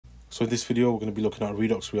So in this video, we're going to be looking at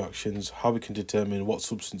redox reactions, how we can determine what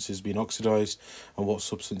substance is being oxidized and what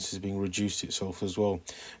substance is being reduced itself as well.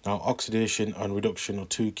 Now, oxidation and reduction are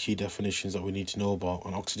two key definitions that we need to know about.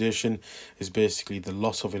 And oxidation is basically the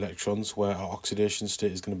loss of electrons, where our oxidation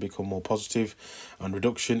state is going to become more positive, and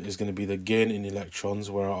reduction is going to be the gain in electrons,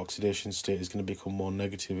 where our oxidation state is going to become more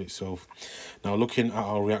negative itself. Now, looking at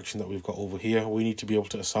our reaction that we've got over here, we need to be able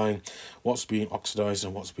to assign what's being oxidized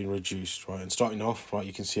and what's being reduced, right? And starting off, right,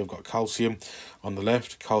 you can see I've got calcium on the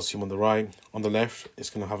left, calcium on the right. On the left,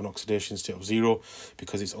 it's going to have an oxidation state of 0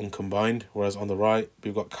 because it's uncombined, whereas on the right,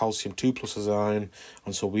 we've got calcium 2 plus as ion,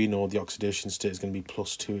 and so we know the oxidation state is going to be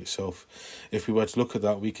 +2 itself. If we were to look at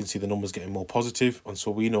that, we can see the numbers getting more positive, and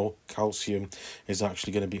so we know calcium is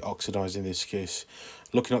actually going to be oxidized in this case.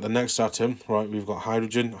 Looking at the next atom, right, we've got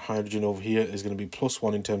hydrogen. Hydrogen over here is going to be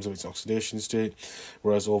 +1 in terms of its oxidation state,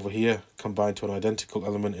 whereas over here, combined to an identical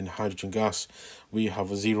element in hydrogen gas, we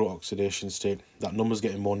have a 0 oxidation state. That number's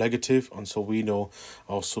getting more negative, and so we know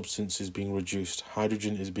our substance is being reduced.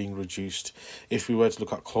 Hydrogen is being reduced. If we were to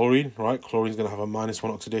look at chlorine, right, chlorine is going to have a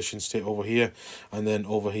 -1 oxidation state over here, and then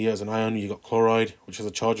over here as an ion, you got chloride, which has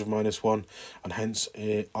a charge of -1, and hence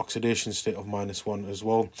a oxidation state of -1 as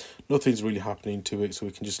well. Nothing's really happening to it, so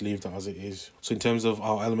we can just leave that as it is. So in terms of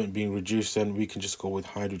our element being reduced, then we can just go with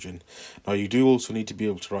hydrogen. Now, you do also need to be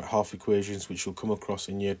able to write half equations, which you'll come across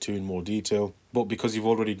in year 2 in more detail. But because you've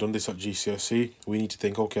already done this at GCSE, we need to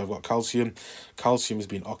think, okay, I've got calcium. Calcium is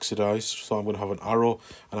being oxidized, so I'm going to have an arrow,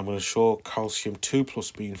 and I'm going to show calcium 2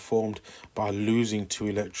 plus being formed by losing 2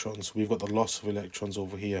 electrons. We've got the loss of electrons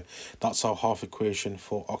over here. That's our half equation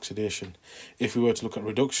for oxidation. If we were to look at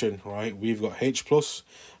reduction, right, we've got H plus.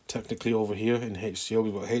 Technically over here in HCl,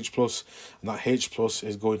 we've got H plus, and that H plus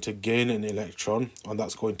is going to gain an electron, and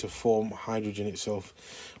that's going to form hydrogen itself.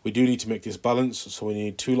 We do need to make this balance, so we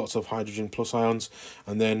need 2 lots of hydrogen plus ions,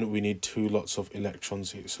 and then we need 2 lots of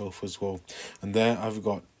electrons itself as well. And there I've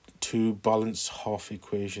got 2 balanced half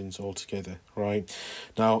equations altogether, right?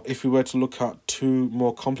 Now, if we were to look at 2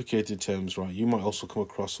 more complicated terms, right, you might also come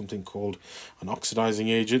across something called an oxidizing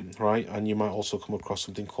agent, right? And you might also come across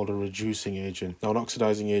something called a reducing agent. Now, an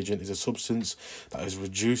oxidizing agent is a substance that is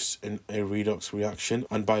reduced in a redox reaction,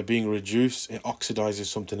 and by being reduced, it oxidizes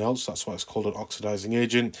something else. That's why it's called an oxidizing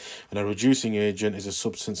agent. And a reducing agent is a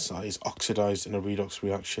substance that is oxidized in a redox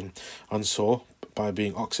reaction, and so by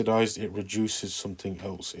being oxidized, it reduces something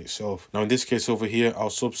else itself. Now, in this case over here, our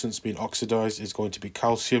substance being oxidized is going to be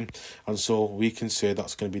calcium, and so we can say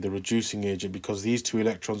that's going to be the reducing agent, because these 2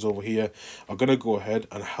 electrons over here are going to go ahead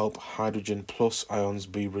and help hydrogen plus ions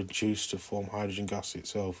be reduced to form hydrogen gas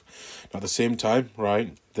itself. Now, at the same time,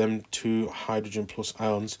 right, them 2 hydrogen plus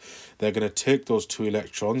ions, they're going to take those 2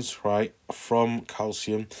 electrons, right, from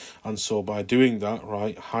calcium, and so by doing that,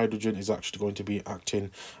 right, hydrogen is actually going to be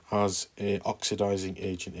acting as a oxidizing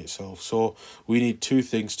agent itself. So we need 2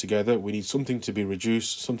 things together. We need something to be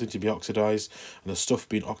reduced, something to be oxidized, and the stuff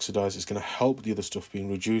being oxidized is going to help the other stuff being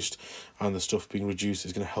reduced, and the stuff being reduced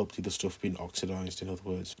is going to help the other stuff being oxidized, in other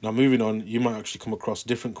words. Now, moving on, you might actually come across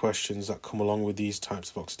different questions that come along with these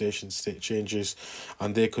types of oxidation state changes,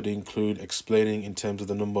 and they could include explaining in terms of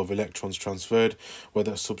the number of electrons transferred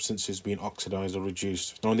whether a substance is being oxidized or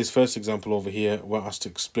reduced. Now, in this first example over here, we're asked to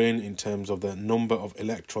explain in terms of the number of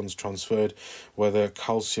electrons transferred whether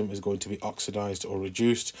calcium is going to be oxidized or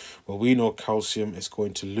reduced. Well, we know calcium is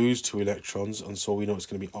going to lose 2 electrons, and so we know it's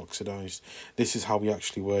going to be oxidized. This is how we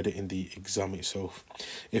actually word it in the exam itself.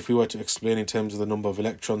 If we were to explain in terms of the number of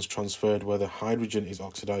electrons transferred whether hydrogen is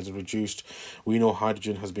oxidized or reduced, we know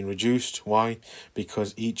hydrogen has been reduced. Why?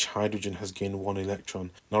 Because each hydrogen has gained 1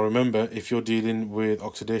 electron. Now, remember, if you're dealing with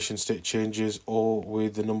oxidation state changes or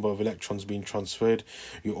with the number of electrons being transferred,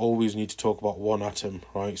 you always need to talk about 1 atom,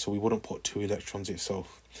 right? So we wouldn't put 2 electrons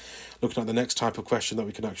itself. Looking at the next type of question that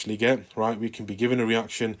we can actually get, right, we can be given a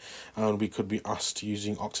reaction and we could be asked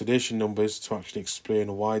using oxidation numbers to actually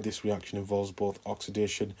explain why this reaction involves both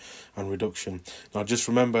oxidation and reduction. Now, just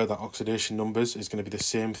remember that oxidation numbers is going to be the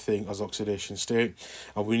same thing as oxidation state,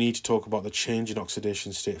 and we need to talk about the change in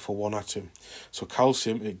oxidation state for 1 atom. So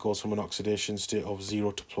calcium, it goes from an oxidation state of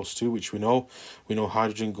 0 to +2, which we know. We know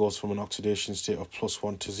hydrogen goes from an oxidation state of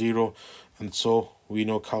 +1 to 0, and so we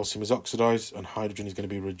know calcium is oxidized and hydrogen is going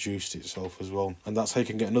to be reduced itself as well. And that's how you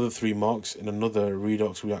can get another 3 marks in another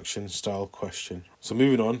redox reaction style question. So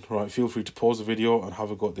moving on, right, feel free to pause the video and have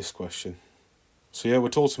a go at this question. So yeah, we're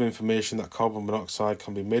told some information that carbon monoxide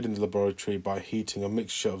can be made in the laboratory by heating a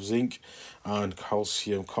mixture of zinc and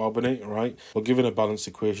calcium carbonate, right? We're given a balanced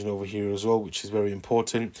equation over here as well, which is very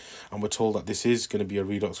important. And we're told that this is going to be a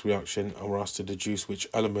redox reaction, and we're asked to deduce which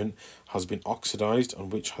element has been oxidized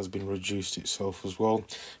and which has been reduced itself as well,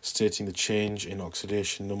 stating the change in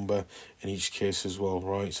oxidation number in each case as well,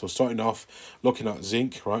 right? So starting off, looking at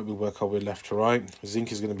zinc, right, we work our way left to right.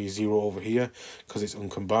 Zinc is going to be 0 over here because it's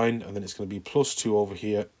uncombined, and then it's going to be +2 over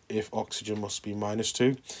here if oxygen must be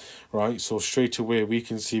 -2, right? So straight away we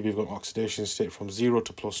can see we've got oxidation state from 0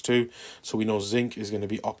 to +2, so we know zinc is going to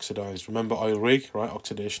be oxidized. Remember oil rig, right?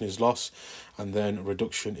 Oxidation is loss, and then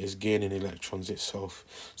reduction is gaining electrons itself.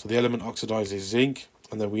 So the element oxidized is zinc,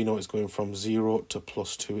 and then we know it's going from 0 to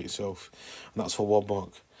 +2 itself, and that's for 1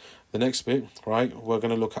 mark. The next bit, right, we're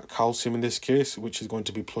going to look at calcium in this case, which is going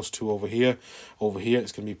to be +2 over here. Over here,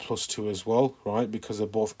 it's going to be +2 as well, right, because they're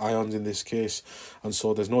both ions in this case. And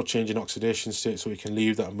so there's no change in oxidation state, so we can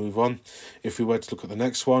leave that and move on. If we were to look at the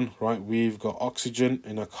next one, right, we've got oxygen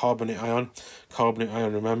in a carbonate ion. Carbonate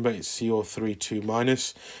ion, remember, it's CO3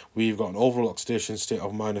 2-. We've got an overall oxidation state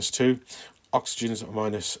of -2. Oxygen's at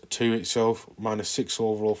 -2 itself, -6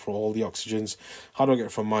 overall for all the oxygens. How do I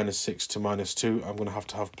get from -6 to -2? I'm going to have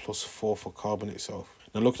 +4 for carbon itself.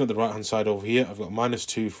 Now looking at the right hand side over here, I've got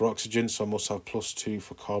 -2 for oxygen, so I must have +2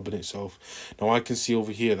 for carbon itself. Now I can see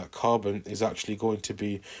over here that carbon is actually going to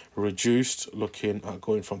be reduced, looking at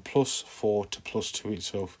going from +4 to +2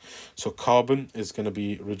 itself. So carbon is going to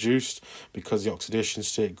be reduced because the oxidation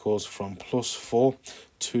state goes from +4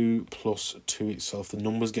 to +2 itself. The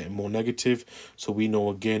number's getting more negative, so we know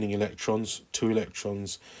we're gaining electrons, 2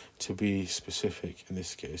 electrons to be specific in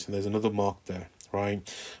this case. And there's another mark there, right?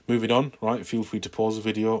 Moving on, right, feel free to pause the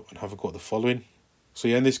video and have a go at the following. So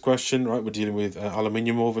yeah, in this question, right, we're dealing with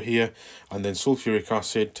aluminium over here, and then sulfuric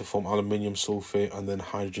acid to form aluminium sulfate, and then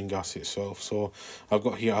hydrogen gas itself. So I've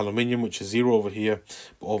got here aluminium, which is 0 over here,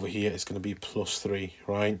 but over here it's going to be +3,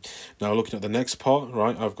 right? Now looking at the next part,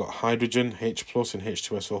 right, I've got hydrogen, H plus and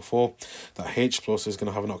H2SO4. That H plus is going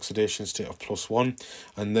to have an oxidation state of +1,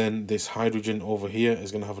 and then this hydrogen over here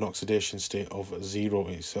is going to have an oxidation state of 0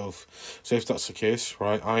 itself. So if that's the case,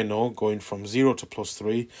 right, I know going from 0 to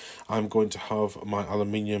 +3, I'm going to have my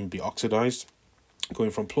aluminium be oxidized.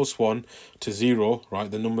 Going from +1 to 0,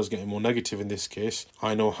 right, the number's getting more negative in this case.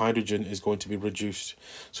 I know hydrogen is going to be reduced.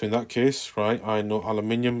 So in that case, right, I know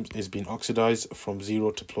aluminium is being oxidized from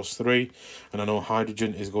 0 to +3, and I know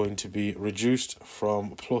hydrogen is going to be reduced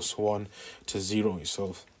from +1 to 0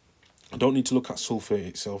 itself. I don't need to look at sulfate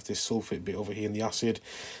itself, this sulfate bit over here in the acid.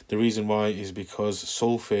 The reason why is because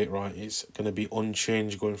sulfate, right, is going to be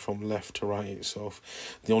unchanged going from left to right itself.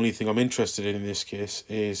 The only thing I'm interested in this case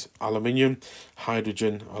is aluminium,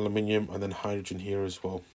 hydrogen, aluminium, and then hydrogen here as well.